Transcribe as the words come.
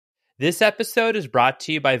This episode is brought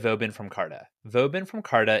to you by Vobin from Carta. Vobin from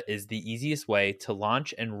Carta is the easiest way to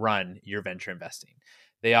launch and run your venture investing.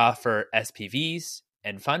 They offer SPVs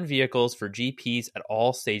and fund vehicles for GPs at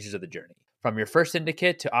all stages of the journey, from your first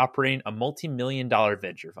syndicate to operating a multi-million-dollar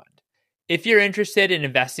venture fund. If you're interested in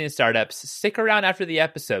investing in startups, stick around after the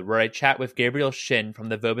episode where I chat with Gabriel Shin from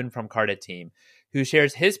the Vobin from Carta team, who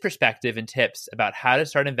shares his perspective and tips about how to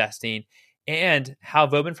start investing and how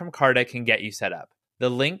Vobin from Carta can get you set up. The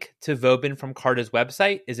link to Vobin from Carta's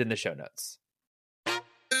website is in the show notes.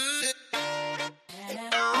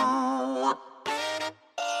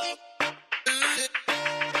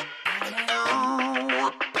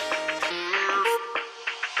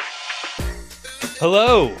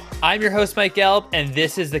 Hello, I'm your host, Mike Gelb, and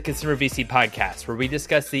this is the Consumer VC Podcast, where we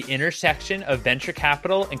discuss the intersection of venture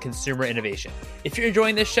capital and consumer innovation. If you're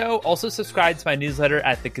enjoying this show, also subscribe to my newsletter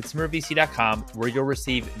at theconsumervc.com, where you'll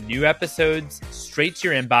receive new episodes straight to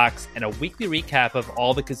your inbox and a weekly recap of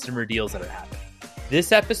all the consumer deals that are happening.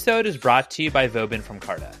 This episode is brought to you by Vobin from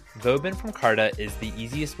Carta. Vobin from Carta is the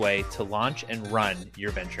easiest way to launch and run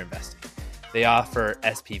your venture investing. They offer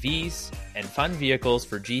SPVs and fund vehicles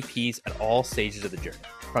for GPs at all stages of the journey,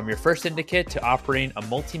 from your first syndicate to operating a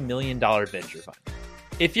multi-million-dollar venture fund.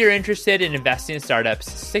 If you're interested in investing in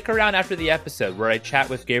startups, stick around after the episode where I chat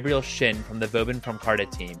with Gabriel Shin from the Vobin from Carta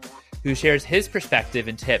team, who shares his perspective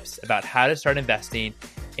and tips about how to start investing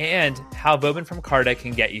and how Vobin from Carta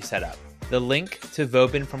can get you set up. The link to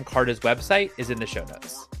Vobin from Carta's website is in the show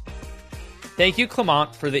notes. Thank you,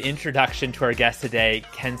 Clement, for the introduction to our guest today,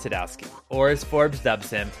 Ken Sadowsky, or as Forbes dubs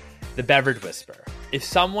him, the Beverage Whisperer. If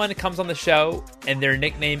someone comes on the show and their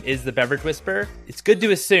nickname is the Beverage Whisperer, it's good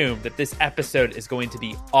to assume that this episode is going to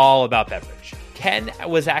be all about beverage. Ken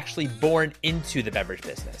was actually born into the beverage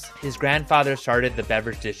business. His grandfather started the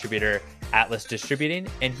beverage distributor Atlas Distributing,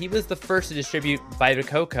 and he was the first to distribute Vita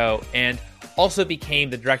Coco and also became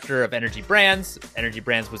the director of Energy Brands. Energy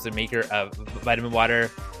Brands was the maker of vitamin water,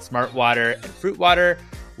 smart water, and fruit water,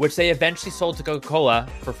 which they eventually sold to Coca-Cola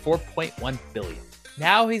for $4.1 billion.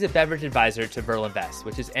 Now he's a beverage advisor to Verlinvest,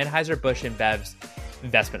 which is Anheuser-Busch InBev's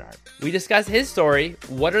investment arm. We discuss his story,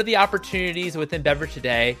 what are the opportunities within beverage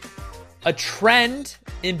today, a trend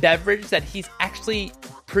in beverage that he's actually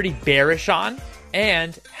pretty bearish on,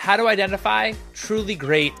 and how to identify truly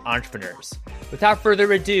great entrepreneurs. Without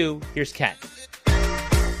further ado, here's Ken.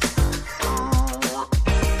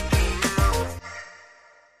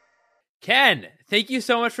 Ken, thank you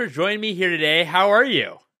so much for joining me here today. How are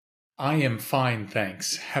you? I am fine,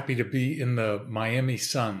 thanks. Happy to be in the Miami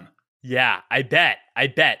sun. Yeah, I bet.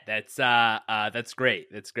 That's great.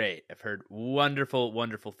 That's great. I've heard wonderful,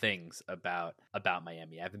 wonderful things about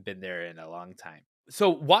Miami. I haven't been there in a long time. So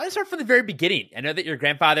why don't I start from the very beginning? I know that your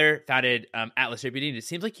grandfather founded Atlas Distributing. It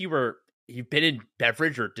seems like you've been in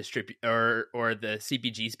beverage or or the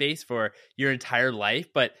CPG space for your entire life.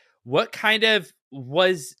 But what kind of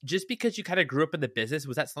was, just because you kind of grew up in the business,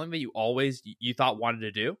 was that something that you thought wanted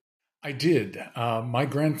to do? I did. My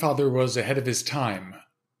grandfather was ahead of his time.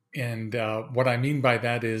 And what I mean by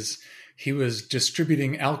that is he was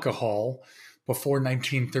distributing alcohol before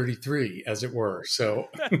 1933, as it were. So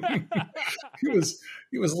he was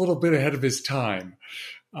a little bit ahead of his time.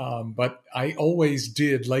 But I always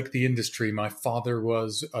did like the industry. My father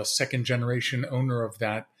was a second generation owner of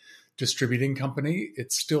that distributing company.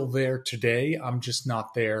 It's still there today. I'm just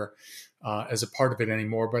not there as a part of it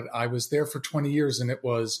anymore. But I was there for 20 years and it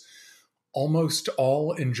was almost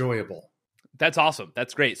all enjoyable. That's awesome.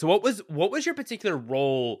 That's great. So what was your particular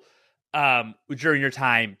role during your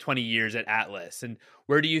time, 20 years at Atlas, and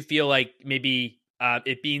where do you feel like maybe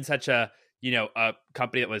it being such a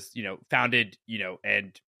company that was founded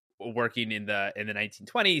and working in the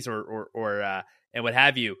 1920s or and what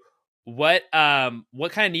have you, what kind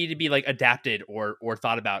of needed to be like adapted or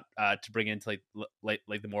thought about to bring into like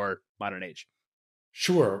the more modern age?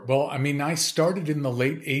 Sure. Well, I mean, I started in the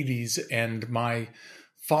late 80s and my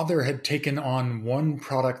father had taken on one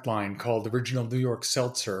product line called Original New York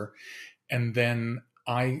Seltzer. And then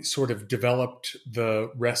I sort of developed the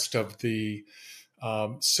rest of the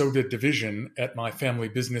soda division at my family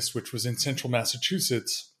business, which was in central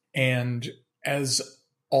Massachusetts. And as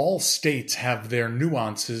all states have their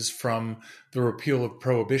nuances from the repeal of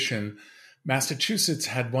Prohibition, Massachusetts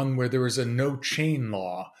had one where there was a no chain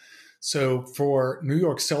law. So for New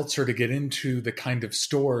York Seltzer to get into the kind of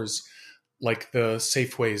stores like the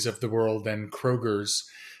Safeways of the world and Kroger's,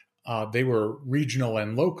 they were regional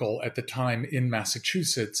and local at the time in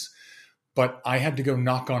Massachusetts. But I had to go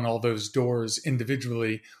knock on all those doors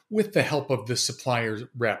individually with the help of the supplier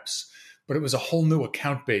reps. But it was a whole new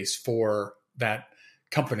account base for that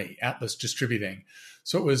company, Atlas Distributing.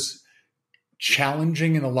 So it was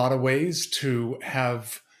challenging in a lot of ways to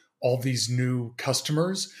have all these new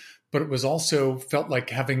customers, but it was also felt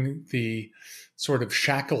like having the sort of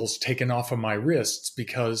shackles taken off of my wrists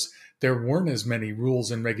because there weren't as many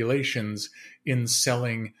rules and regulations in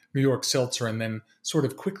selling New York Seltzer. And then sort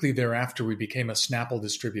of quickly thereafter, we became a Snapple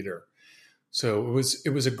distributor. So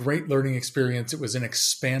it was a great learning experience. It was an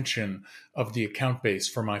expansion of the account base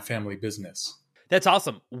for my family business. That's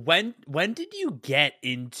awesome. When did you get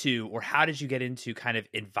into, or how did you get into kind of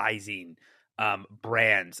advising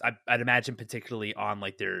brands? I'd imagine particularly on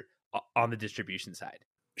on the distribution side.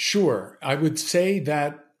 Sure. I would say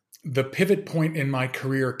that the pivot point in my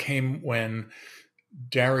career came when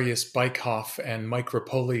Darius Bikehoff and Mike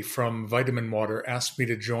Rapoli from Vitamin Water asked me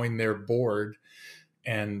to join their board.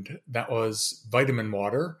 And that was Vitamin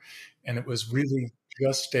Water. And it was really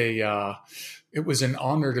just it was an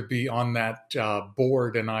honor to be on that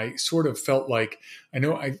board. And I sort of felt like, I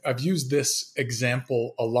know I've used this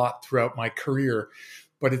example a lot throughout my career,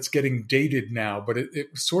 but it's getting dated now. But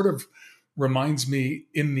it sort of reminds me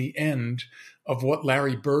in the end of what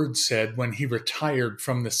Larry Bird said when he retired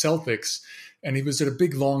from the Celtics. And he was at a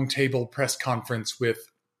big long table press conference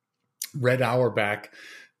with Red Auerbach,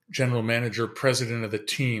 general manager, president of the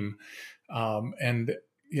team. And,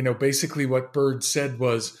 basically what Bird said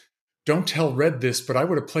was, don't tell Red this, but I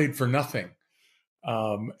would have played for nothing.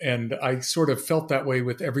 And I sort of felt that way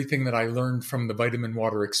with everything that I learned from the Vitamin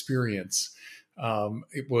Water experience.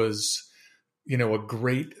 It was, a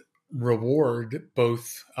great reward,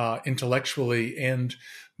 both intellectually and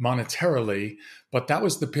monetarily. But that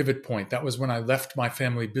was the pivot point. That was when I left my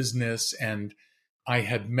family business and I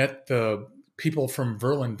had met the people from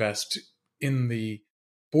Verlinvest in the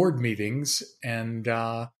board meetings. And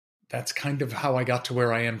that's kind of how I got to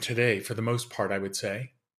where I am today, for the most part, I would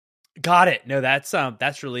say. Got it. No, that's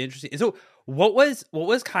really interesting. So what was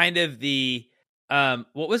kind of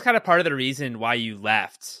part of the reason why you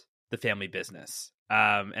left the family business?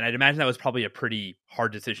 And I'd imagine that was probably a pretty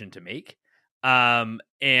hard decision to make.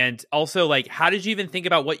 And also, how did you even think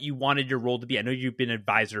about what you wanted your role to be? I know you've been an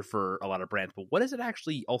advisor for a lot of brands, but what does it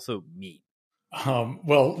actually also mean?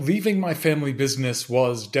 Well, leaving my family business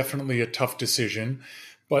was definitely a tough decision,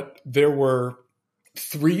 but there were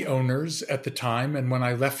 3 owners at the time. And when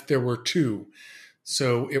I left, there were 2.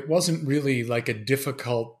 So it wasn't really like a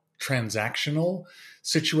difficult transactional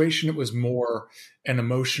situation. It was more an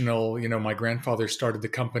emotional, my grandfather started the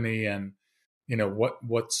company and,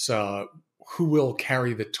 who will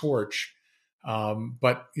carry the torch.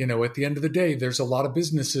 But, at the end of the day, there's a lot of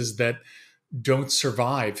businesses that don't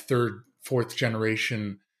survive third, fourth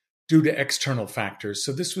generation due to external factors.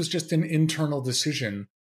 So this was just an internal decision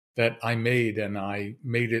that I made, and I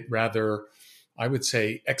made it rather, I would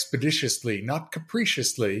say, expeditiously, not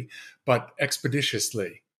capriciously, but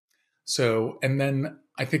expeditiously. So, and then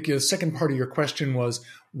I think the second part of your question was,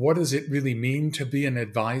 what does it really mean to be an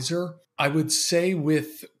advisor? I would say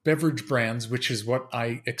with beverage brands, which is what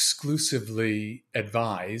I exclusively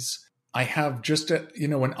advise, I have just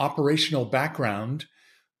an operational background,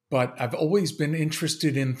 but I've always been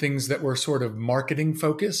interested in things that were sort of marketing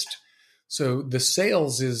focused. So the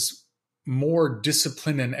sales is more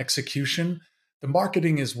discipline and execution. The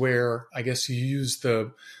marketing is where I guess you use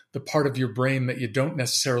the part of your brain that you don't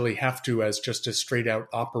necessarily have to as just a straight out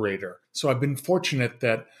operator. So I've been fortunate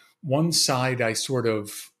that one side I sort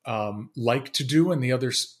of like to do, and the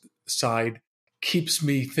other side keeps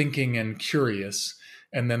me thinking and curious.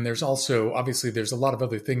 And then there's also, obviously, there's a lot of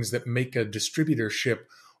other things that make a distributorship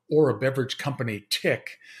or a beverage company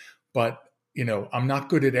tick. But, I'm not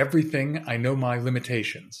good at everything. I know my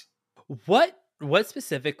limitations. What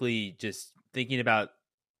specifically, just thinking about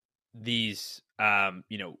these,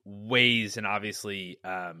 ways, and obviously,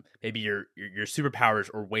 maybe your superpowers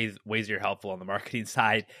or ways you're helpful on the marketing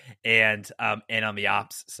side and on the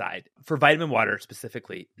ops side for Vitamin Water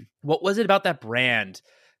specifically, what was it about that brand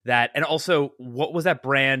and also what was that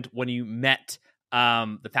brand when you met,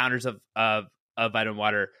 the founders of Vitamin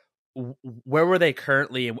Water? Where were they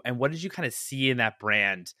currently, and what did you kind of see in that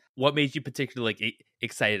brand? What made you particularly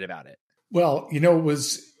excited about it? Well, it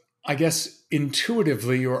was, I guess,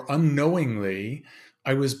 intuitively or unknowingly,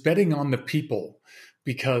 I was betting on the people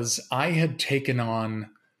because I had taken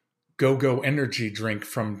on Go-Go energy drink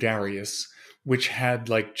from Darius, which had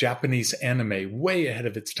Japanese anime way ahead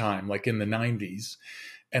of its time, like in the 90s.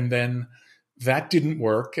 And then that didn't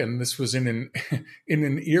work. And this was in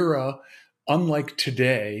an era unlike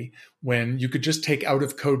today, when you could just take out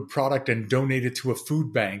of code product and donate it to a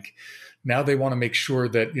food bank. Now they want to make sure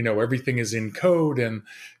that, everything is in code, and,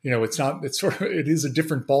 it is a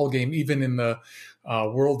different ballgame, even in the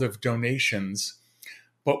world of donations.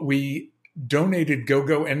 But we donated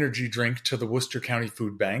Go-Go energy drink to the Worcester County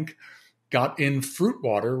Food Bank, got in fruit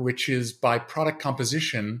water, which is by product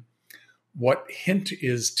composition what Hint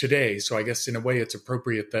is today. So I guess in a way it's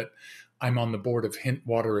appropriate that I'm on the board of Hint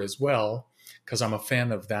Water as well, because I'm a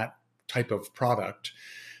fan of that type of product.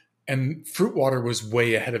 And fruit water was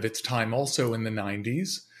way ahead of its time also in the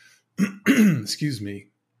 90s. Excuse me.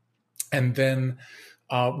 And then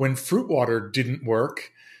when fruit water didn't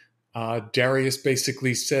work, Darius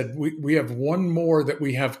basically said, we have one more that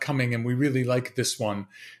we have coming and we really like this one.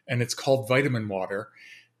 And it's called vitamin water.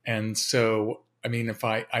 And so, I mean, if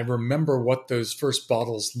I remember what those first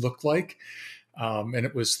bottles looked like, and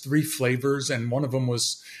it was 3 flavors. And one of them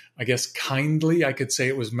was, I guess, kindly, I could say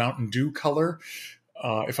it was Mountain Dew color.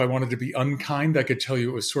 If I wanted to be unkind, I could tell you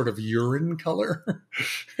it was sort of urine color.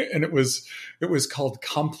 And it was called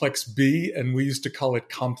Complex B, and we used to call it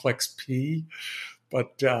Complex P.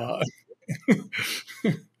 But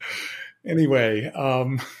anyway,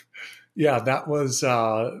 yeah, that was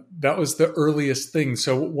the earliest thing.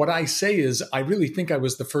 So what I say is I really think I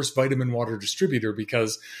was the first vitamin water distributor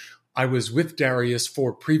because I was with Darius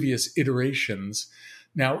for previous iterations.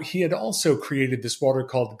 Now, he had also created this water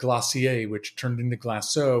called Glacier, which turned into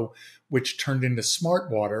Glaceau, which turned into Smart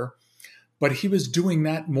Water. But he was doing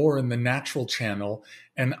that more in the natural channel.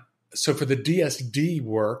 And so for the DSD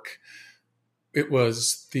work, it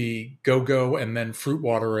was the Go-Go and then fruit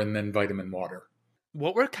water and then vitamin water.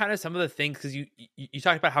 What were kind of some of the things, because you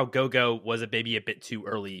talked about how Go-Go was maybe a bit too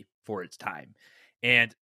early for its time.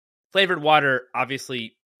 And flavored water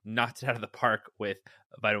obviously knocked it out of the park with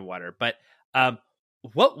vitamin water. But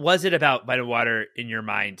what was it about vitamin water in your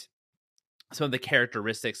mind, some of the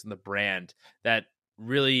characteristics in the brand that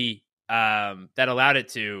really that allowed it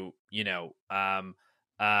to,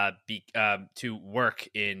 to work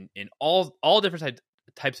in all different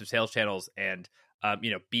types of sales channels and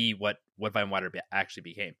be what vitamin water actually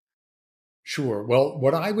became? Sure. Well,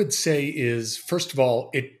 what I would say is, first of all,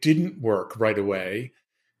 it didn't work right away.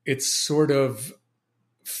 It's sort of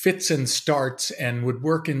fits and starts and would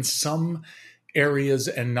work in some areas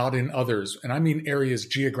and not in others. And I mean areas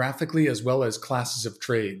geographically as well as classes of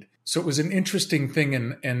trade. So it was an interesting thing.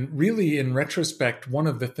 And really, in retrospect, one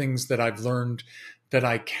of the things that I've learned that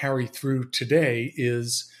I carry through today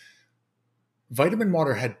is vitamin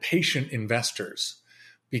water had patient investors,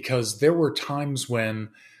 because there were times when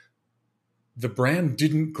the brand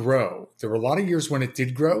didn't grow. There were a lot of years when it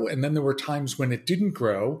did grow, and then there were times when it didn't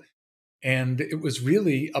grow. And it was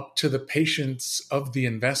really up to the patience of the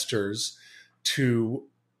investors to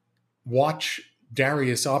watch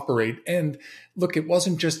Darius operate. And look, it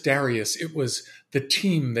wasn't just Darius, it was the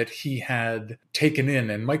team that he had taken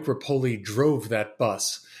in, and Mike Rapoli drove that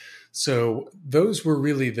bus. So those were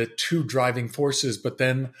really the two driving forces. But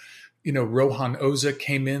then, Rohan Oza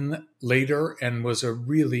came in later and was a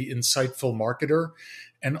really insightful marketer,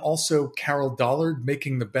 and also Carol Dollard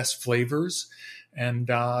making the best flavors. And,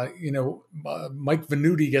 Mike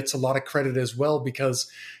Venuti gets a lot of credit as well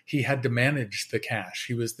because he had to manage the cash.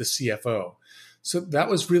 He was the CFO. So that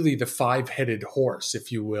was really the 5-headed horse,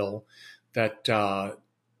 if you will, that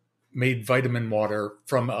made vitamin water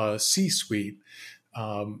from a C-suite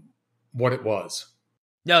what it was.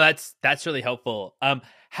 No, that's really helpful.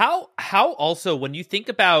 How also, when you think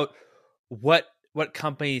about what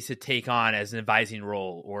companies to take on as an advising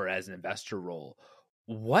role or as an investor role,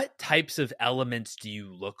 what types of elements do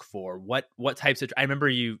you look for? What types of, I remember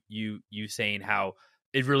you saying how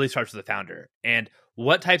it really starts with the founder, and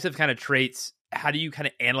what types of kind of traits, how do you kind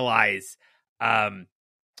of analyze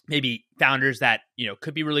maybe founders that,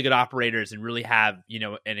 could be really good operators and really have,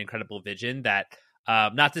 an incredible vision that,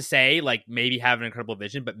 not to say like maybe have an incredible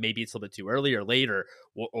vision, but maybe it's a little bit too early or late or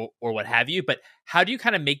what have you, but how do you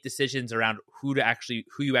kind of make decisions around who you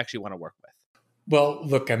actually want to work with? Well,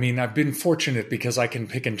 look, I mean, I've been fortunate because I can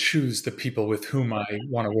pick and choose the people with whom I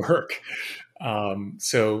want to work.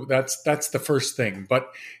 So that's the first thing. But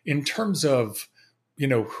in terms of,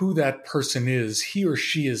 who that person is, he or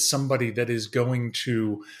she is somebody that is going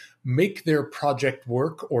to make their project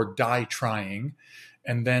work or die trying.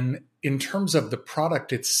 And then in terms of the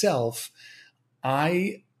product itself,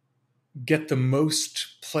 I get the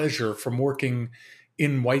most pleasure from working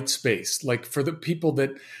in white space. Like for the people that,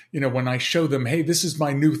 when I show them, hey, this is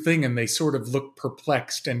my new thing, and they sort of look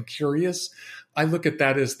perplexed and curious, I look at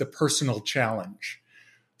that as the personal challenge.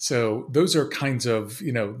 So those are kinds of,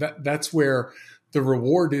 that's where the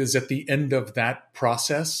reward is at the end of that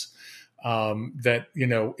process. That,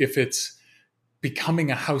 if it's becoming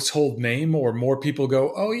a household name or more people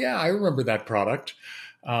go, oh yeah, I remember that product.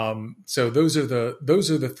 So those are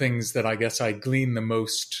the things that I guess I glean the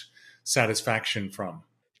most satisfaction from.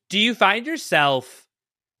 Do you find yourself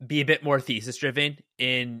be a bit more thesis driven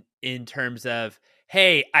in terms of,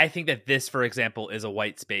 hey, I think that this, for example, is a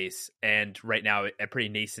white space and right now a pretty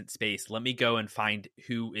nascent space. Let me go and find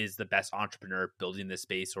who is the best entrepreneur building this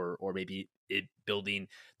space, or maybe building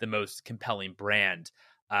the most compelling brand,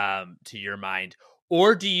 to your mind,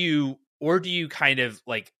 or do you kind of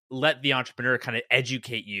like let the entrepreneur kind of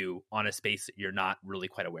educate you on a space that you're not really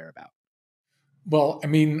quite aware about? Well, I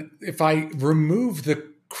mean, if I remove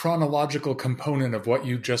the chronological component of what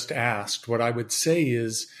you just asked, what I would say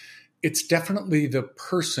is it's definitely the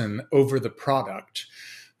person over the product,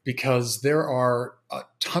 because there are a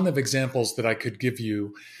ton of examples that I could give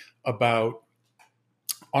you about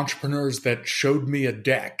entrepreneurs that showed me a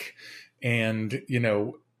deck, and,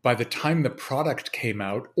 by the time the product came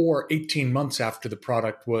out, or 18 months after the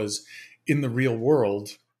product was in the real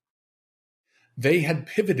world, they had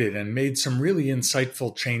pivoted and made some really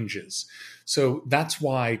insightful changes. So that's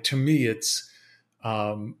why, to me, it's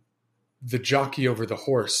the jockey over the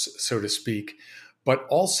horse, so to speak, but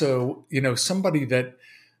also, somebody that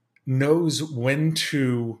knows when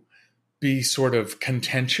to be sort of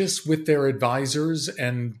contentious with their advisors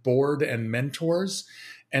and board and mentors,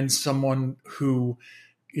 and someone who,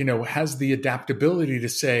 has the adaptability to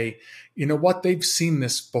say, what, they've seen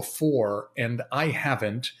this before and I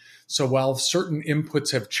haven't. So while certain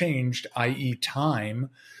inputs have changed, i.e. time,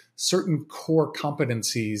 certain core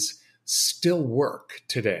competencies still work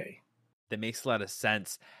today. That makes a lot of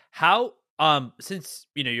sense. How, since,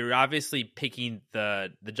 you're obviously picking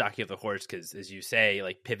the jockey of the horse, because as you say,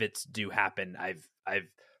 like, pivots do happen. I've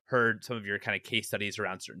heard some of your kind of case studies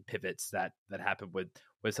around certain pivots that happened with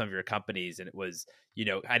some of your companies. And it was,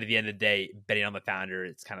 kind of the end of the day, betting on the founder,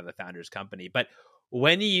 it's kind of the founder's company. But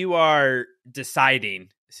when you are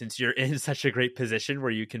deciding, since you're in such a great position where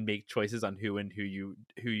you can make choices on who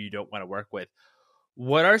you don't want to work with,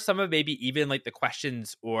 what are some of maybe even like the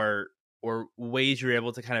questions or ways you're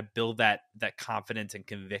able to kind of build that confidence and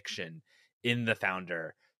conviction in the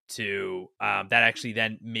founder to that actually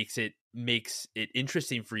then makes it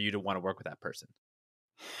interesting for you to want to work with that person?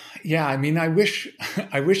 Yeah, I mean, I wish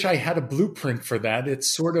I had a blueprint for that. It's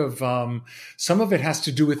sort of some of it has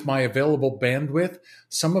to do with my available bandwidth.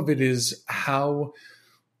 Some of it is how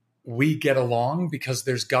we get along, because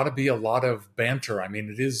there's got to be a lot of banter. I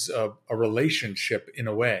mean, it is a relationship in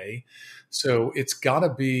a way. So it's got to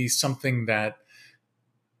be something that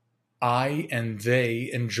I and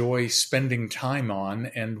they enjoy spending time on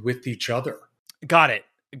and with each other. Got it.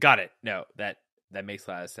 No, that makes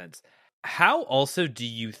a lot of sense. How also do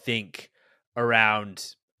you think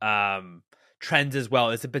around trends as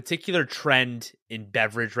well? Is a particular trend in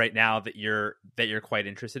beverage right now that you're quite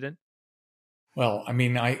interested in? Well, I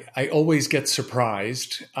mean, I always get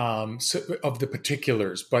surprised of the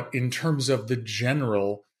particulars, but in terms of the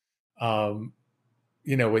general,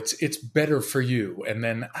 it's better for you. And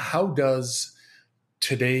then how does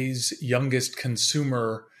today's youngest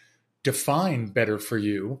consumer define better for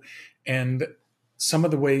you? And some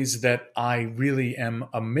of the ways that I really am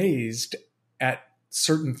amazed at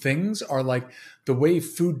certain things are like the way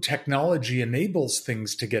food technology enables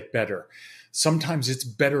things to get better. Sometimes it's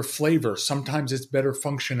better flavor, sometimes it's better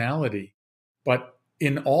functionality. But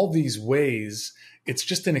in all these ways, it's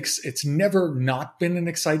just it's never not been an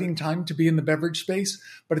exciting time to be in the beverage space,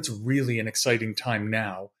 but it's really an exciting time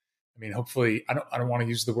now. I mean, hopefully, I don't want to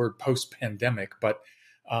use the word post-pandemic, but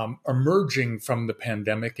emerging from the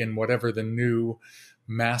pandemic in whatever the new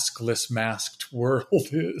maskless, masked world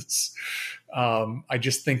is. I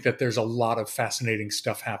just think that there's a lot of fascinating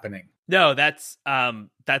stuff happening. No, that's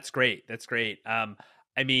great. That's great.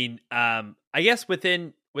 I mean, I guess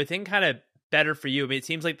within kind of better for you, I mean, it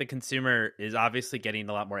seems like the consumer is obviously getting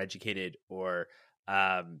a lot more educated or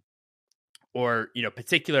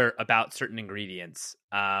particular about certain ingredients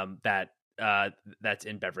that's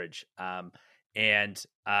in beverage. And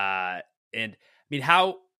I mean,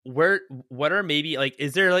 what are maybe like,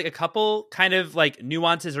 is there like a couple kind of like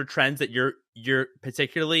nuances or trends that you're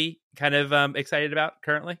particularly kind of excited about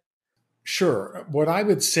currently? Sure. What I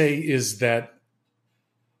would say is that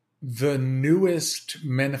the newest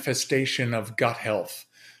manifestation of gut health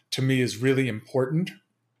to me is really important,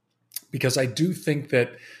 because I do think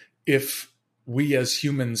that if we as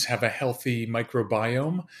humans have a healthy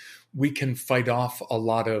microbiome, we can fight off a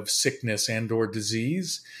lot of sickness and or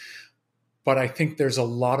disease. But I think there's a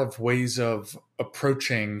lot of ways of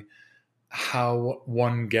approaching how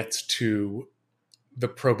one gets to the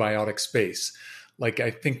probiotic space. Like,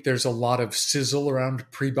 I think there's a lot of sizzle around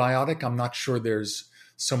prebiotic. I'm not sure there's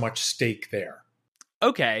so much stake there.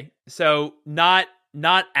 Okay. So not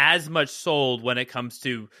as much sold when it comes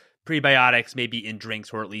to prebiotics maybe in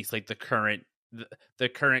drinks, or at least like the current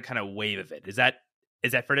kind of wave of it. Is that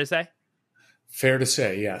fair to say? Fair to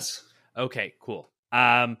say, yes. Okay, cool.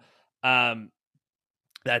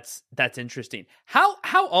 That's interesting. How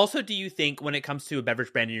also do you think when it comes to a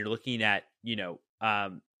beverage brand and you're looking at,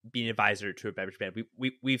 being an advisor to a beverage brand,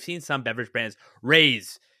 we've seen some beverage brands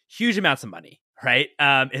raise huge amounts of money, right?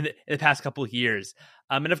 In the past couple of years.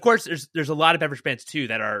 And of course there's a lot of beverage brands too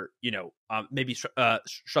that are, maybe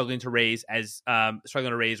struggling to raise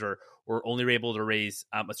or only able to raise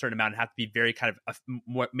a certain amount and have to be very kind of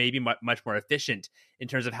much more efficient in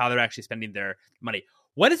terms of how they're actually spending their money.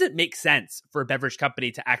 What does it make sense for a beverage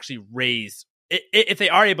company to actually raise, if they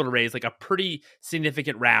are able to raise like a pretty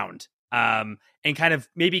significant round, and kind of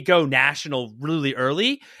maybe go national really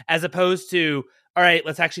early, as opposed to, all right,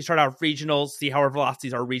 let's actually start out regional, see how our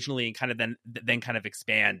velocities are regionally, and kind of then kind of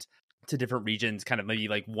expand to different regions, kind of maybe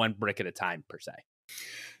like one brick at a time per se?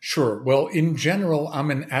 Sure. Well, in general,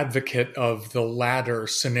 I'm an advocate of the latter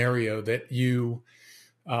scenario that you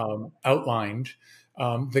outlined.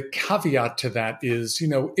 The caveat to that is,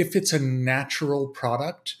 if it's a natural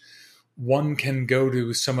product, one can go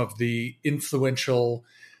to some of the influential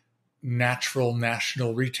natural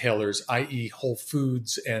national retailers, i.e. Whole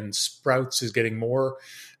Foods, and Sprouts is getting more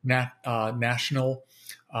national,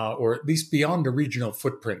 or at least beyond a regional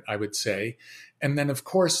footprint, I would say. And then, of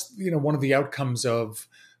course, one of the outcomes of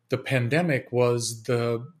the pandemic was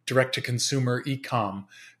the direct-to-consumer e-com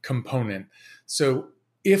component. So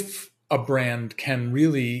if a brand can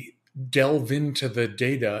really delve into the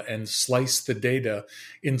data and slice the data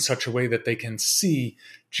in such a way that they can see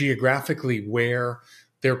geographically where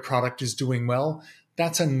their product is doing well,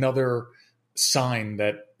 that's another sign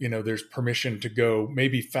that, there's permission to go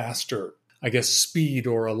maybe faster, I guess speed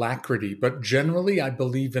or alacrity. But generally, I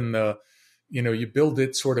believe in you build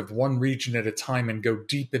it sort of one region at a time and go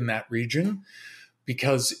deep in that region.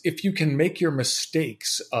 Because if you can make your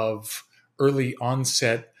mistakes of early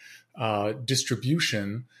onset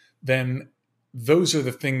distribution, then those are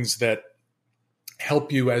the things that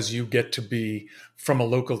help you as you get to be from a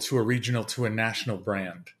local to a regional to a national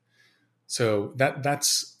brand. So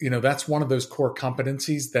that's one of those core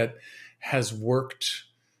competencies that has worked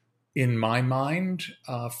in my mind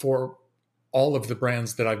for all of the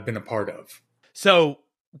brands that I've been a part of. So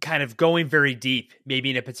kind of going very deep,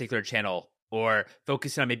 maybe in a particular channel, or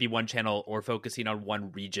focusing on maybe one channel, or focusing on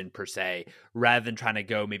one region per se, rather than trying to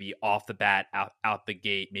go maybe off the bat, out the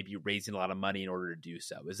gate, maybe raising a lot of money in order to do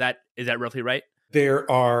so. Is that roughly right? There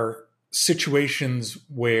are situations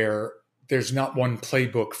where there's not one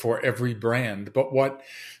playbook for every brand, but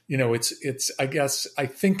it's I guess I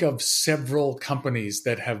think of several companies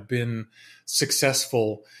that have been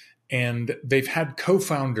successful and they've had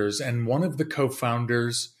co-founders, and one of the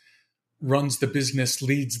co-founders runs the business,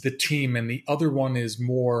 leads the team, and the other one is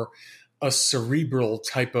more a cerebral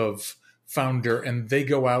type of founder, and they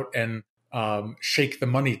go out and shake the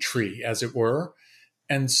money tree, as it were.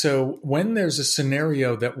 And so when there's a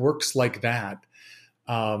scenario that works like that,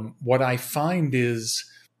 what I find is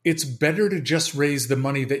it's better to just raise the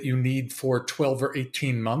money that you need for 12 or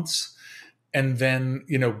 18 months and then,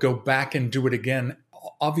 go back and do it again.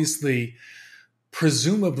 Obviously,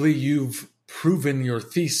 presumably you've proven your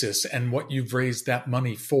thesis and what you've raised that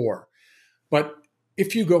money for. But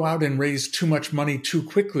if you go out and raise too much money too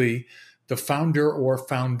quickly, the founder or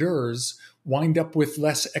founders wind up with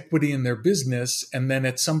less equity in their business. And then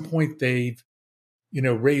at some point they've,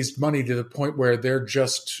 raised money to the point where they're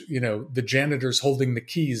just, the janitor's holding the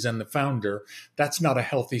keys and the founder. That's not a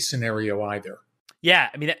healthy scenario either. Yeah.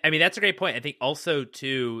 I mean, that's a great point. I think also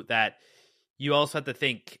too, that you also have to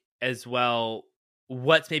think as well,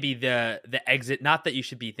 what's maybe the exit, not that you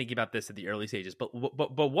should be thinking about this at the early stages, but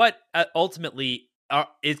what ultimately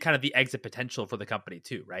is kind of the exit potential for the company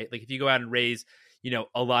too, right? Like if you go out and raise,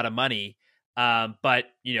 a lot of money, but,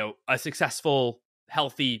 a successful,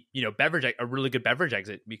 healthy, beverage, a really good beverage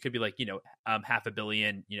exit, we could be like, $500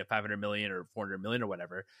 million, 500 million or 400 million or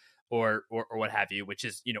whatever, or what have you, which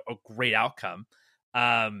is, a great outcome.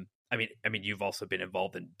 I mean, you've also been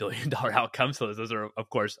involved in billion-dollar outcomes, so those are, of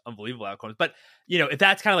course, unbelievable outcomes. But if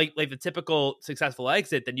that's kind of like the typical successful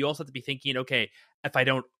exit, then you also have to be thinking, okay, if I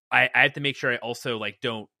don't, I have to make sure I also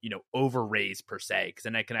don't over raise per se, because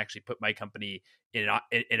then I can actually put my company in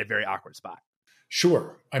a very awkward spot.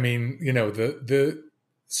 Sure. I mean, the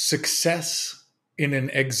success in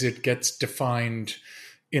an exit gets defined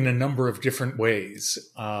in a number of different ways.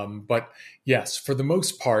 But yes, for the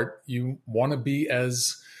most part, you want to be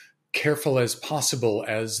as careful as possible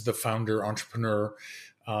as the founder, entrepreneur,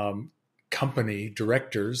 company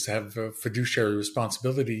directors have a fiduciary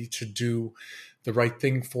responsibility to do the right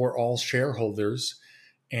thing for all shareholders.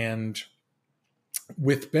 And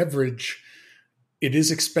with Beverage, it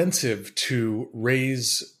is expensive to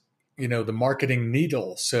raise, the marketing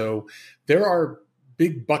needle. So there are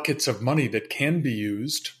big buckets of money that can be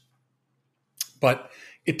used, but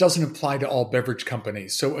it doesn't apply to all beverage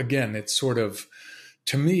companies. So again, it's sort of,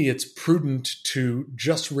 to me, it's prudent to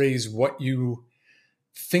just raise what you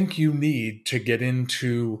think you need to get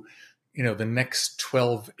into, the next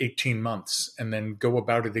 12, 18 months, and then go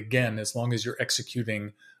about it again as long as you're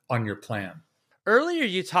executing on your plan. Earlier,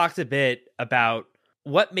 you talked a bit about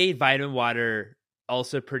what made Vitamin Water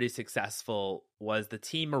also pretty successful was the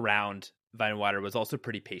team around Vitamin Water was also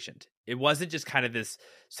pretty patient. It wasn't just kind of this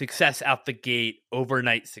success out the gate,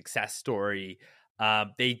 overnight success story.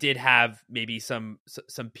 They did have maybe some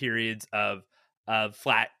periods of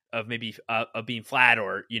flat, of maybe of being flat,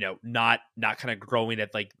 or not kind of growing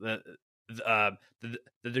at like the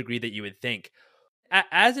degree that you would think.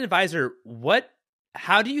 As an advisor,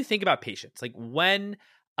 how do you think about patience? Like when,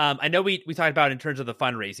 I know we talked about in terms of the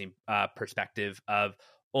fundraising perspective of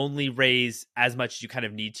only raise as much as you kind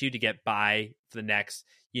of need to get by for the next,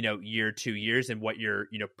 year, 2 years, and what you're,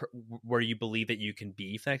 where you believe that you can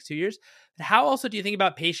be for the next 2 years. How also do you think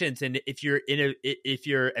about patience? And if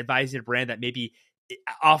you're advising a brand that maybe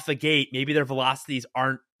off the gate, maybe their velocities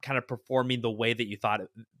aren't kind of performing the way that you thought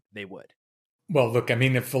they would? Well, look, I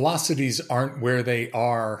mean, if velocities aren't where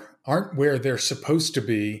they're supposed to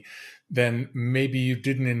be, then maybe you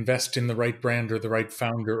didn't invest in the right brand or the right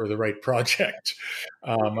founder or the right project.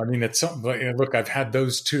 I mean, it's something. Look, I've had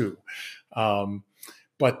those too,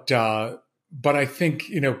 but I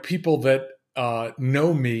think people that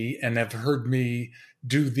know me and have heard me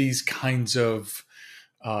do these kinds of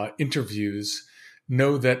interviews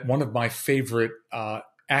know that one of my favorite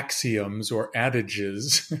axioms or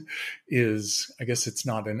adages is, I guess it's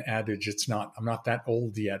not an adage. I'm not that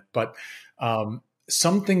old yet, but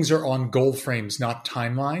some things are on goal frames, not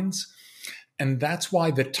timelines. And that's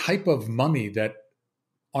why the type of money that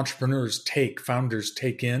founders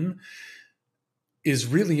take in is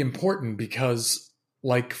really important, because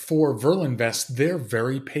like for Verlinvest, they're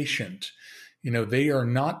very patient. They are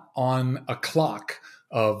not on a clock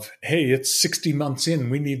of, hey, it's 60 months in,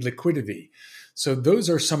 we need liquidity. So those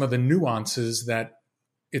are some of the nuances that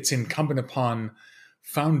it's incumbent upon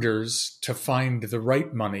founders to find the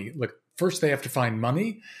right money. Look, first they have to find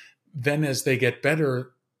money. Then as they get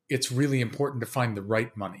better, it's really important to find the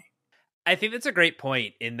right money. I think that's a great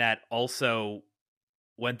point, in that also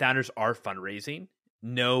when founders are fundraising,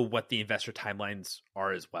 know what the investor timelines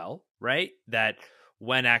are as well, right? That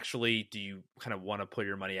when actually do you kind of want to put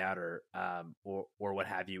your money out, or what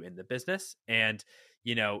have you in the business. And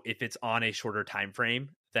if it's on a shorter time frame,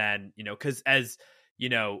 then because as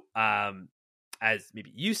as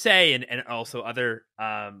maybe you say, and also other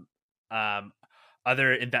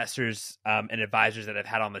other investors and advisors that I've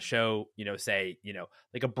had on the show, say,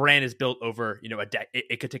 like a brand is built over,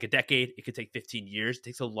 it could take a decade, it could take 15 years. It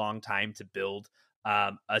takes a long time to build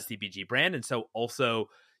a CPG brand. And so also,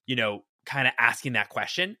 kind of asking that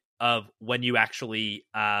question of when you actually,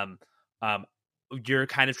 your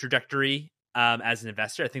kind of trajectory as an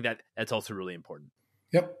investor, I think that's also really important.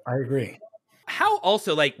 Yep, I agree. How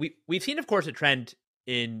also, like we've seen, of course, a trend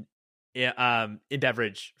in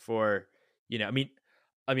beverage for, I mean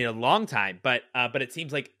a long time, but it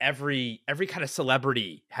seems like every kind of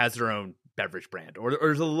celebrity has their own beverage brand, or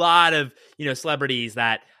there's a lot of celebrities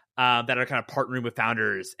that are kind of partnering with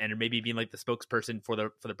founders and maybe being like the spokesperson for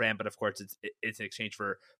the brand, but of course it's in exchange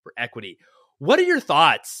for equity. What are your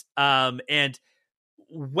thoughts? And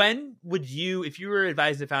when would you, if you were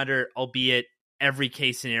advising a founder, albeit every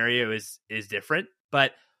case scenario is different,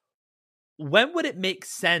 but when would it make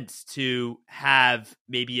sense to have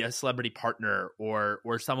maybe a celebrity partner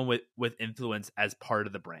or someone with influence as part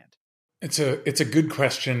of the brand? It's a good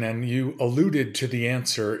question, and you alluded to the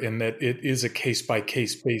answer in that it is a case by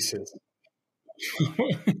case basis.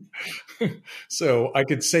 So I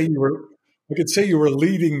could say you were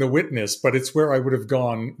leading the witness, but it's where I would have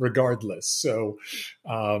gone regardless. So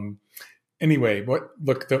anyway,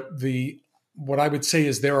 what I would say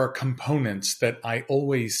is there are components that I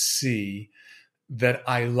always see that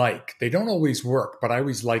I like. They don't always work, but I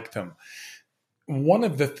always like them. One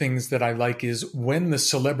of the things that I like is when the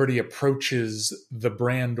celebrity approaches the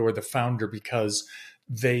brand or the founder because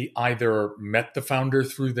they either met the founder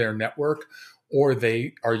through their network or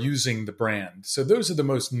they are using the brand. So those are the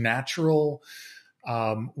most natural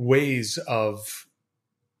ways of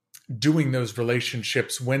doing those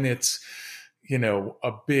relationships, when it's,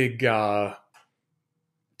 a big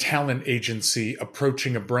talent agency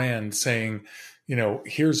approaching a brand saying,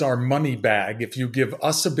 here's our money bag. If you give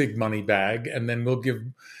us a big money bag, and then we'll give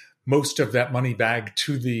most of that money bag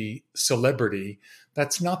to the celebrity.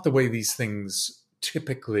 That's not the way these things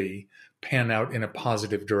typically pan out in a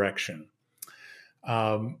positive direction.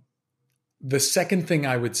 The second thing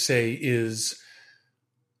I would say is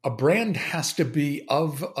a brand has to be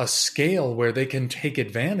of a scale where they can take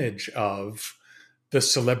advantage of the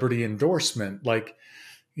celebrity endorsement. Like,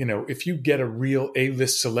 if you get a real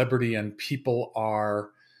A-list celebrity and people are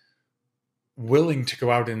willing to go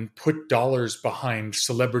out and put dollars behind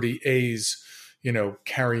celebrity A's,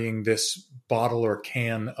 carrying this bottle or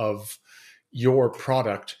can of your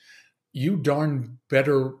product, you darn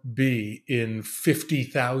better be in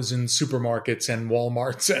 50,000 supermarkets and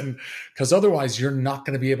Walmarts, and because otherwise you're not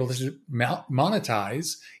going to be able to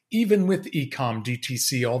monetize, even with e-com,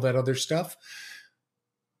 DTC, all that other stuff.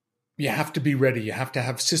 You have to be ready. You have to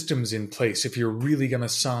have systems in place if you're really going to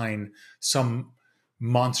sign some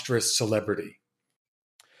monstrous celebrity.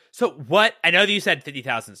 So I know that you said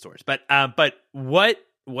 50,000 stores, but what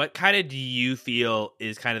kind of do you feel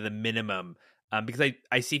is kind of the minimum? Because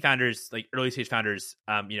I see founders, like early stage founders,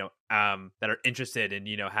 that are interested in,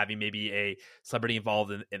 having maybe a celebrity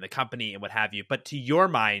involved in the company and what have you. But to your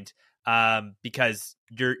mind, because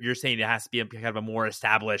you're saying it has to be a kind of a more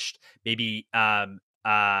established, maybe not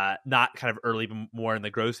kind of early, but more in the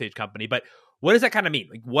growth stage company. But what does that kind of mean?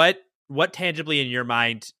 Like what tangibly in your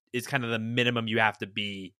mind is kind of the minimum you have to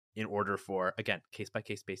be in order for, again, case by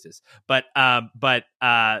case basis. But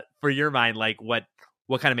for your mind, like what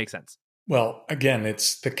kind of makes sense? Well, again,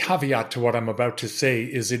 it's the caveat to what I'm about to say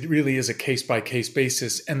is it really is a case by case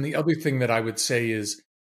basis. And the other thing that I would say is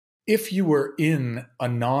if you were in a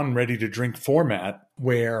non-ready to drink format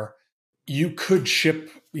where you could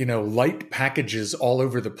ship, light packages all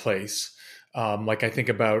over the place, like I think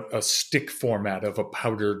about a stick format of a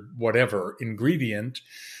powdered whatever ingredient,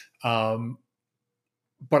 but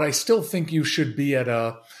I still think you should be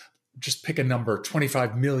at just pick a number,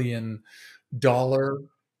 $25 million,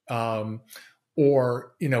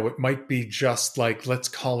 or, it might be just like, let's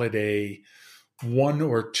call it a 1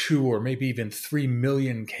 or 2 or maybe even 3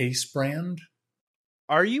 million case brand.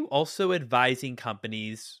 Are you also advising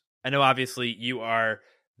companies? I know obviously you are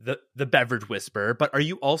the beverage whisperer, but are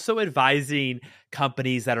you also advising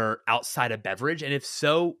companies that are outside of beverage? And if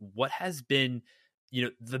so, what has been,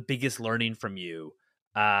 the biggest learning from you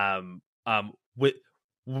with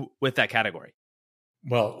that category?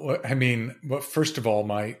 Well, I mean, first of all,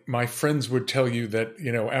 my friends would tell you that,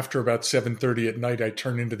 after about 7:30 at night, I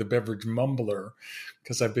turn into the beverage mumbler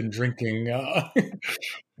because I've been drinking.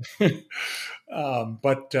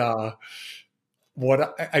 But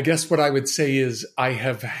what I would say is I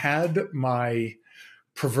have had my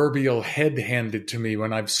proverbial head handed to me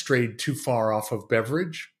when I've strayed too far off of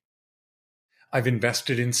beverage. I've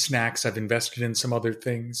invested in snacks. I've invested in some other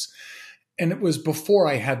things. And it was before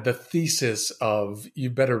I had the thesis of you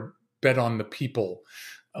better bet on the people.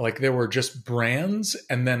 Like there were just brands.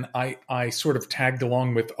 And then I sort of tagged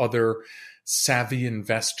along with other savvy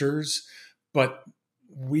investors, but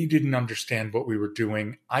we didn't understand what we were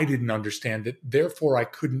doing. I didn't understand it. Therefore, I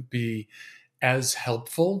couldn't be as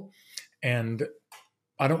helpful. And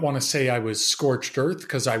I don't want to say I was scorched earth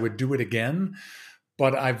because I would do it again.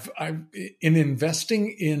 But I've in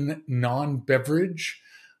investing in non-beverage,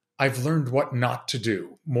 I've learned what not to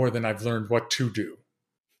do more than I've learned what to do.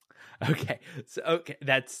 Okay. So,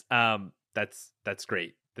 that's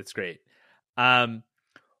great. That's great.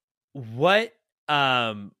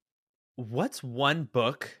 What's one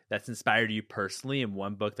book that's inspired you personally and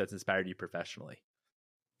one book that's inspired you professionally?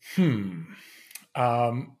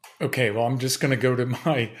 Okay. Well, I'm just going to go to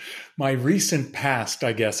my recent past,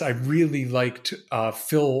 I guess. I really liked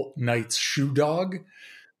Phil Knight's Shoe Dog.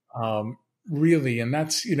 Really. And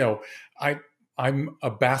that's, I'm a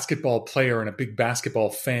basketball player and a big basketball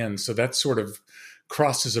fan. So that sort of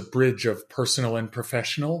crosses a bridge of personal and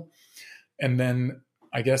professional. And then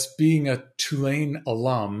I guess being a Tulane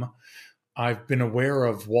alum, I've been aware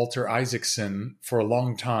of Walter Isaacson for a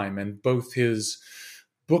long time, and both his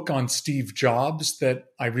book on Steve Jobs that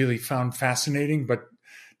I really found fascinating. But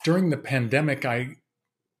during the pandemic, I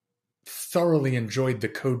thoroughly enjoyed The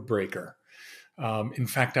Code Breaker. In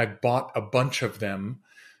fact, I bought a bunch of them,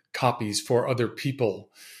 copies for other people,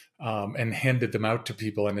 and handed them out to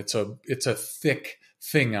people. And it's a thick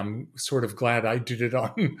thing. I'm sort of glad I did it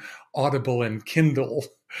on Audible and Kindle,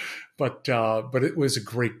 but it was a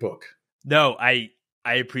great book. No, I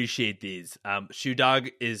appreciate these. Shoe Dog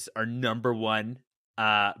is our number one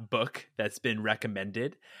book that's been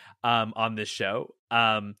recommended on this show.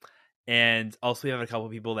 And also we have a couple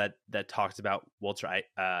of people that talked about Walter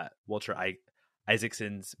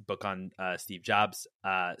Isaacson's book on Steve Jobs.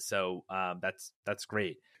 So that's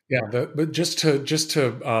great. Yeah, but just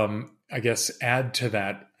to I guess add to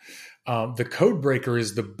that, the Codebreaker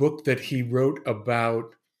is the book that he wrote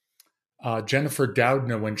about Jennifer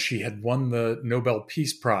Doudna when she had won the Nobel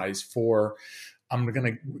Peace Prize for, I'm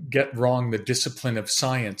going to get wrong the discipline of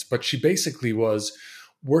science, but she basically was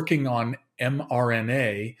working on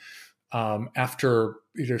mRNA after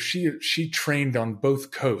she trained on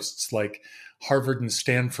both coasts, like Harvard and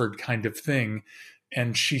Stanford kind of thing.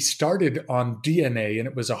 And she started on DNA, and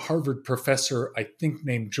it was a Harvard professor, I think,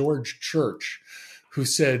 named George Church, who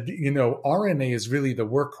said, RNA is really the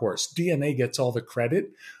workhorse. DNA gets all the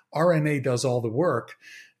credit. RNA does all the work.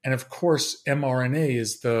 And of course, mRNA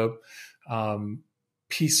is the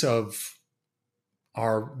piece of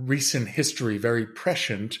our recent history very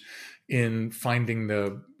prescient in finding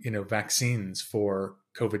the vaccines for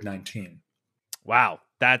COVID-19. Wow,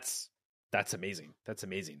 that's amazing. That's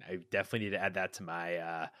amazing. I definitely need to add that to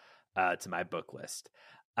my book list.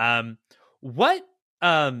 What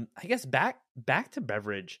I guess back to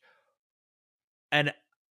Beverage, and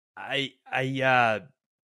I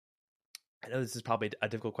know this is probably a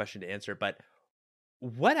difficult question to answer, but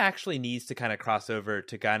what actually needs to kind of cross over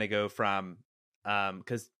to kind of go from,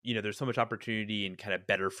 because there's so much opportunity and kind of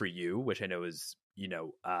better for you, which I know is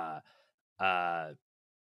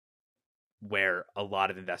where a lot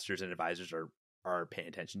of investors and advisors are paying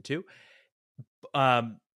attention to.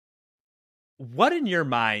 What in your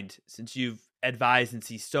mind, since you've advised and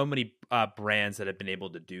see so many brands that have been able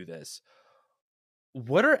to do this,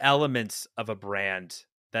 what are elements of a brand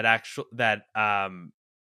that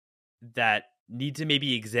need to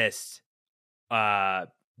maybe exist to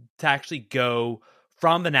actually go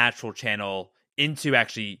from the natural channel into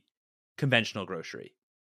actually conventional grocery?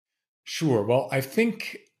 Sure. Well, I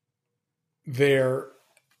think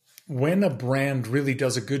when a brand really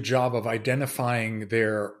does a good job of identifying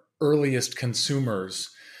their earliest consumers,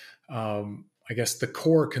 I guess the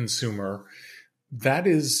core consumer, that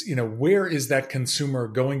is, where is that consumer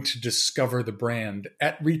going to discover the brand?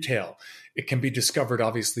 At retail, it can be discovered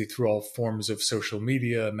obviously through all forms of social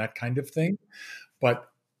media and that kind of thing. But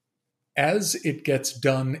as it gets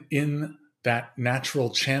done in that natural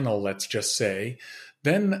channel, let's just say,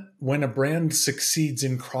 then when a brand succeeds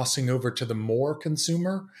in crossing over to the more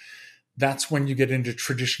consumer, that's when you get into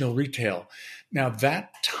traditional retail. Now,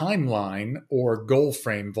 that timeline or goal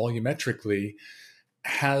frame volumetrically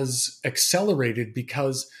has accelerated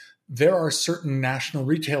because there are certain national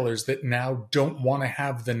retailers that now don't want to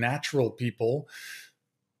have the natural people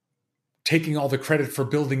taking all the credit for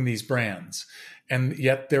building these brands. And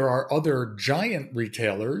yet there are other giant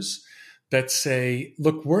retailers that say,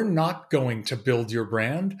 look, we're not going to build your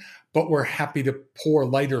brand, but we're happy to pour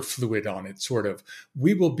lighter fluid on it, sort of.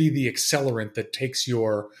 We will be the accelerant that takes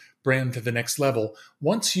your brand to the next level.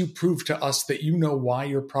 Once you prove to us that you know why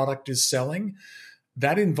your product is selling,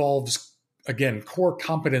 that involves, again, core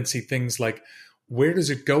competency things like where does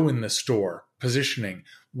it go in the store, positioning,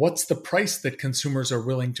 what's the price that consumers are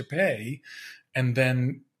willing to pay, and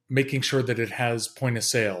then making sure that it has point of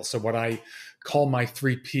sale. So what I call my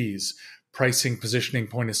 3 Ps, pricing, positioning,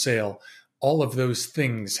 point of sale, all of those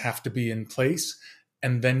things have to be in place,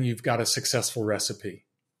 and then you've got a successful recipe.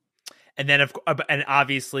 And then, and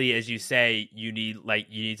obviously, as you say, you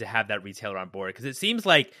need to have that retailer on board, because it seems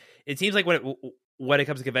like when it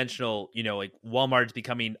comes to conventional, like Walmart's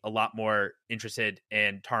becoming a lot more interested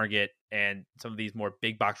in Target and some of these more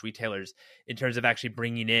big box retailers in terms of actually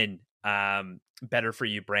bringing in better for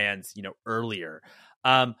you brands, earlier.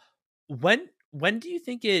 When do you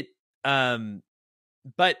think it?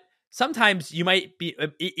 But sometimes you might be,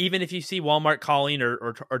 even if you see Walmart calling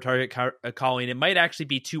or Target calling, it might actually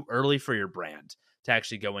be too early for your brand to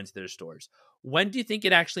actually go into their stores. When do you think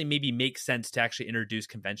it actually maybe makes sense to actually introduce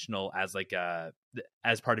conventional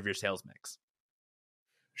as part of your sales mix?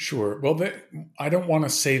 Sure. Well, I don't want to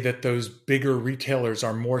say that those bigger retailers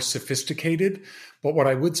are more sophisticated, but what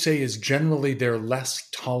I would say is generally they're less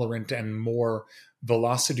tolerant and more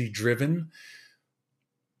velocity driven.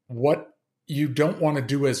 What you don't want to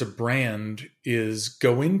do as a brand is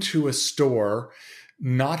go into a store,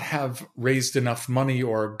 not have raised enough money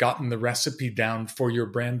or gotten the recipe down for your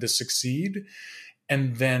brand to succeed,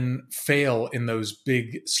 and then fail in those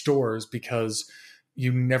big stores because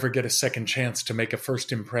you never get a second chance to make a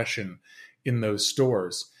first impression in those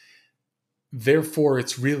stores. Therefore,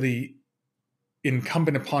 it's really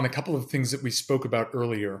incumbent upon a couple of things that we spoke about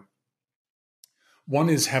earlier. One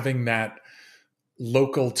is having that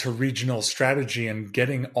local to regional strategy and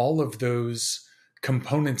getting all of those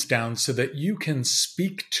components down so that you can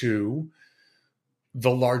speak to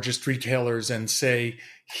the largest retailers and say,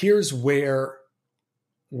 here's where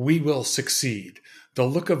we will succeed. The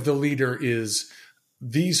look of the leader is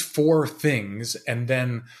these 4 things, and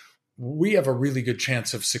then we have a really good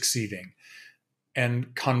chance of succeeding.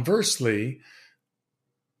 And conversely,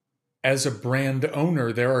 as a brand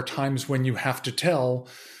owner, there are times when you have to tell,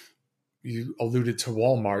 you alluded to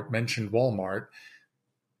Walmart, mentioned Walmart,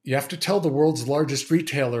 you have to tell the world's largest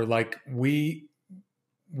retailer, like,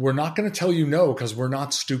 we're not going to tell you no because we're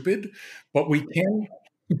not stupid, but we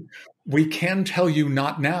can tell you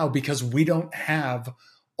not now because we don't have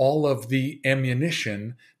all of the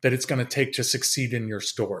ammunition that it's going to take to succeed in your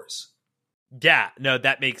stores. Yeah, no,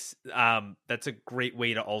 that makes that's a great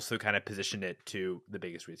way to also kind of position it to the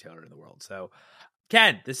biggest retailer in the world. So,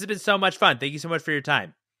 Ken, this has been so much fun. Thank you so much for your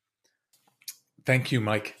time. Thank you,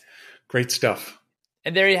 Mike. Great stuff.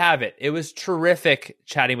 And there you have it. It was terrific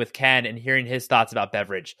chatting with Ken and hearing his thoughts about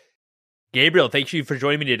Beverage. Gabriel, thank you for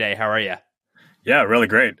joining me today. How are you? Yeah, really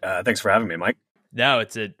great. Thanks for having me, Mike. No,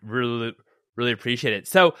 it's a really appreciate it.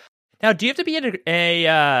 So now, do you have to be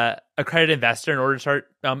a accredited investor in order to start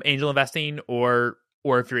angel investing, or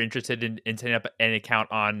if you're interested in setting up an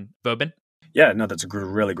account on Vobin? Yeah, no, that's a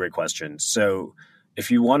really great question. So if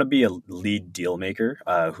you want to be a lead deal maker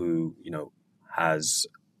who has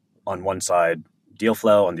on one side deal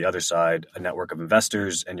flow, on the other side a network of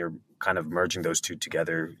investors, and you're kind of merging those two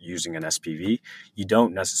together using an SPV, you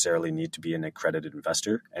don't necessarily need to be an accredited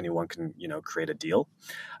investor. Anyone can, create a deal.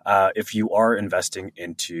 If you are investing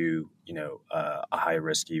into, a high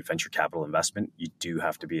risky venture capital investment, you do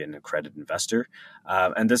have to be an accredited investor.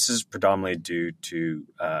 And this is predominantly due to,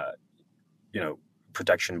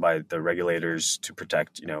 protection by the regulators to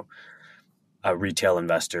protect, a retail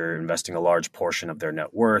investor investing a large portion of their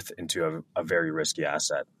net worth into a very risky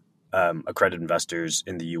asset. Accredited investors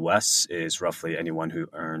in the U.S. is roughly anyone who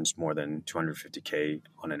earns more than $250K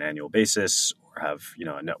on an annual basis or have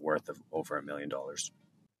a net worth of over $1 million.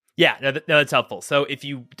 Yeah, no, that's helpful. So if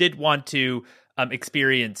you did want to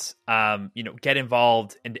experience, get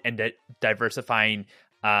involved and diversifying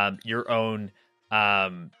your own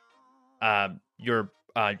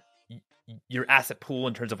your asset pool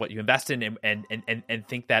in terms of what you invest in, and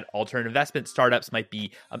think that alternative investment startups might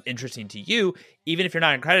be interesting to you, even if you're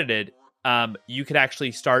not accredited, you could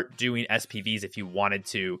actually start doing SPVs if you wanted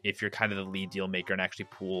to, if you're kind of the lead deal maker, and actually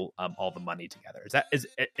pool all the money together. Is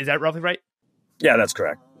that roughly right? Yeah, that's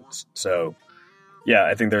correct. So yeah,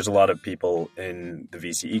 I think there's a lot of people in the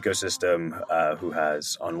VC ecosystem who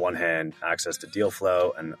has, on one hand, access to deal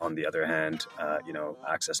flow, and on the other hand,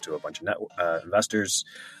 access to a bunch of investors.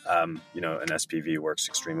 An SPV works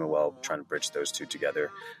extremely well trying to bridge those two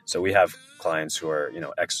together. So we have clients who are,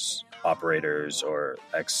 ex-operators or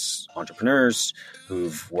ex-entrepreneurs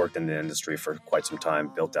who've worked in the industry for quite some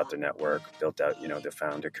time, built out their network, built out, the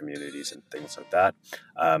founder communities and things like that,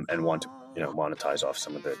 and want to monetize off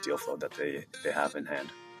some of the deal flow that they have in hand.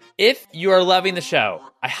 If you are loving the show,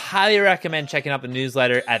 I highly recommend checking out the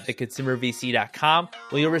newsletter at theconsumervc.com,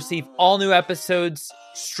 where you'll receive all new episodes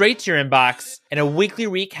straight to your inbox and a weekly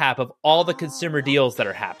recap of all the consumer deals that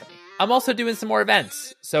are happening. I'm also doing some more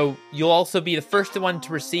events, so you'll also be the first one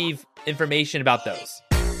to receive information about those.